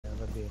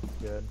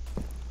good.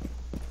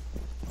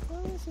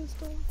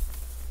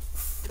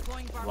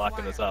 Deploying barbed Locking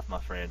wire. this off, my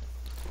friend.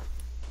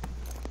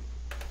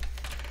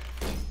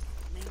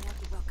 Laying out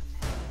the welcome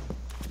mat.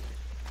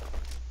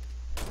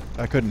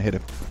 I couldn't hit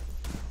him.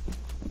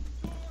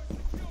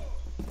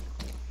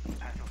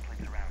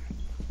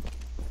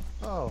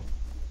 Oh.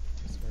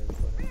 That's where to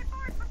put it.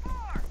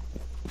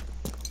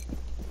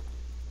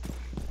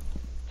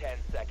 10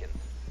 seconds.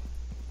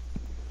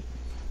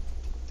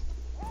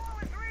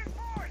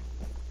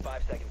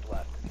 5 seconds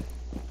left.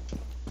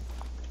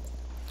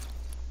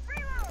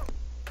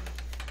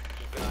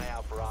 Keep an eye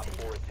out for Op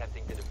 4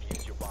 attempting to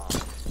defuse your bomb.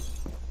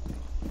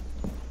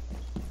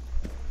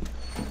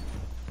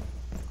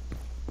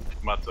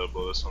 I'm about to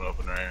blow this one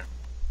open right here.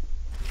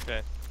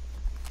 Okay.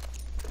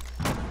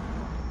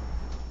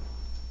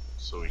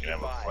 So we can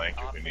have a flank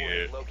if Op we 4 need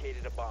has it.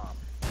 located a bomb.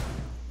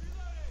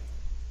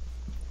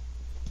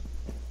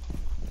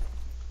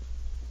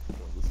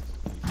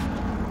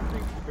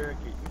 Thank you,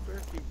 barricade. You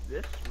barricade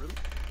this? Really?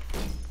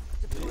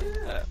 Deploying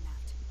Yeah. welcome mat.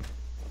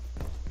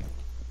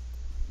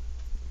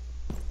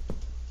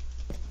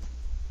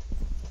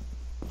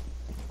 Oh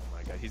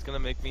my god, he's gonna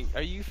make me.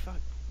 Are you fuck?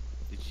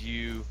 Did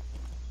you?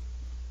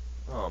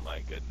 Oh my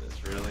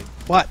goodness, really?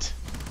 What?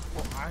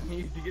 Well, I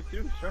need to get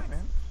through. Sure,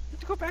 man. You have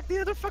to go back the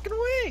other fucking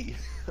way.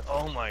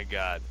 Oh my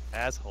god,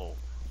 asshole!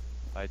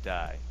 I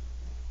die.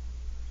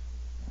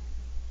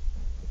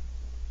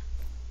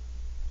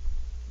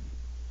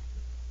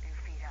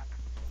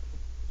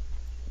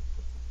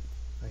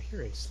 I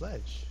hear a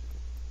sledge.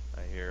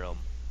 I hear him.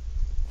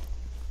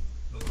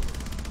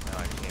 Now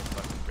I can't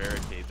fucking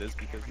barricade this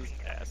because this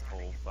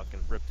asshole fucking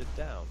ripped it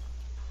down.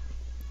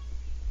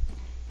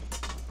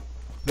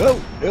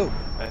 No, no.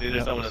 I think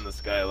there's someone in the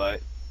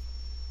skylight.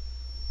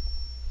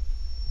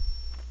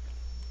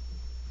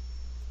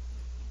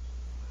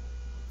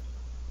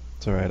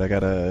 It's alright, I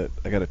got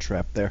a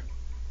trap there.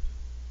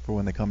 For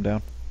when they come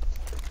down.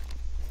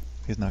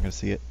 He's not gonna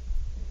see it.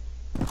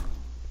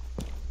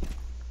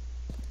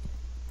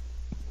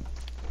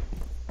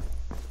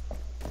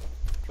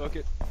 Fuck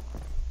it.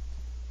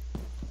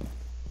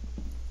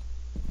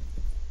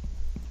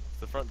 Is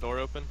the front door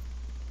open?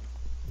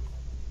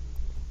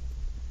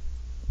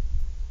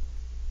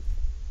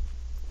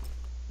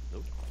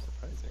 Nope,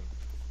 surprising.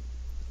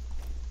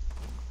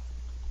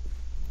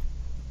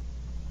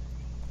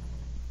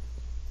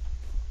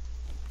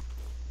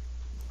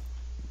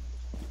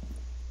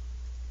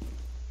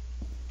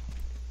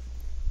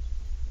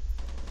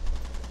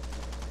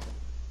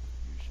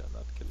 You shall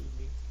not kill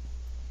me.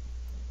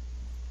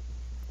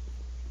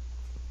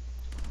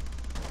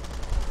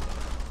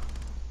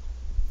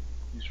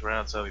 He's right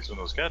outside these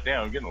windows. God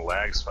damn, I'm getting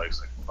lag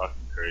spikes like fucking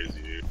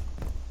crazy, dude.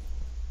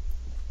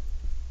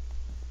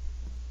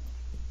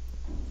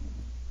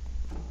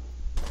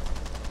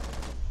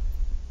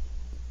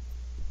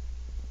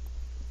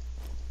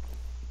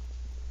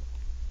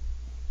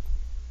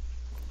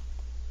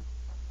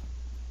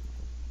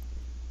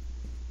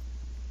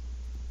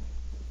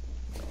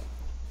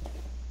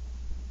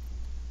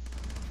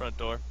 Front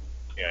door.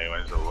 Yeah, he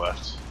went to the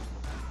left.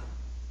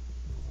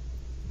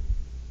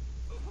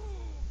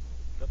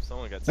 Nope,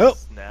 someone got Nope.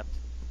 snapped.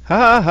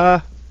 Ha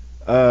ha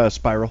ha.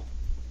 Spiral.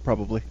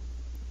 Probably.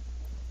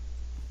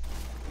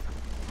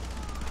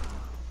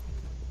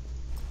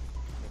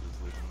 Nobody's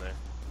losing there.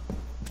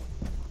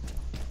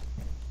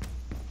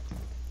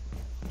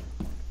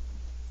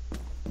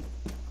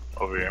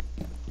 Over here.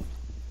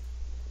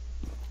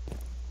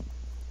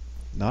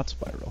 Not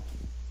spiral.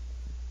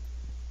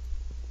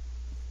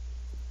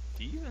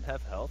 Do you even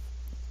have health?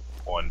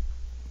 One.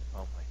 Oh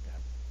my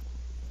god.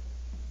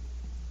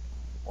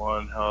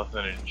 One health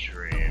and a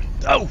dream.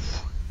 Oh!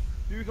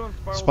 Dude's on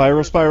spiral.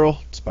 Spiral, spiral.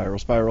 Spiral,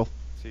 spiral.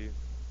 See.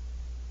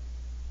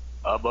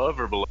 Above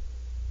or below?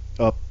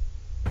 Up.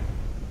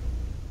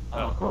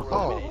 Oh.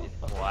 Eliminated.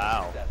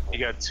 Wow. Successful. You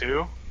got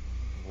two?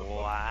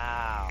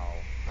 Wow.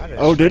 I didn't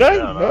Oh, did I?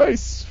 Yeah, no.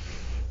 Nice.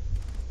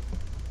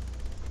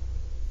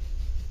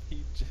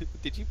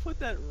 Did you put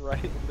that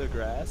right in the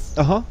grass?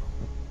 Uh-huh.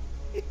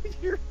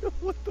 You're,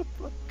 what the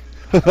fuck?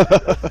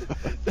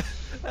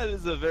 That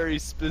is a very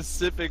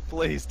specific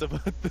place to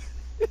put the...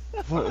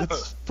 Well,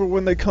 it's for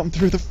when they come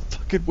through the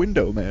fucking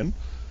window, man.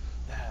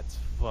 That's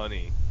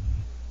funny.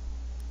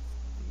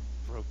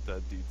 Broke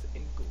that dude's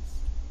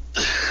ankles.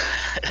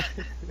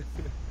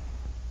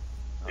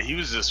 He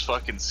was just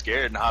fucking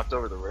scared and hopped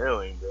over the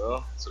railing,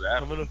 bro. That's what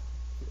I'm happened.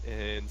 gonna...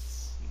 And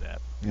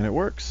snap. And it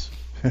works.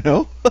 You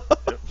know?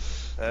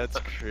 That's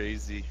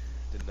crazy.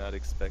 Did not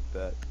expect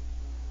that.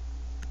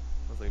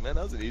 I was like, man,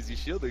 that was an easy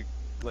shield to,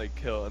 like,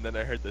 kill. And then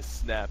I heard the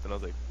snap, and I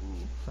was like,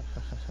 ooh.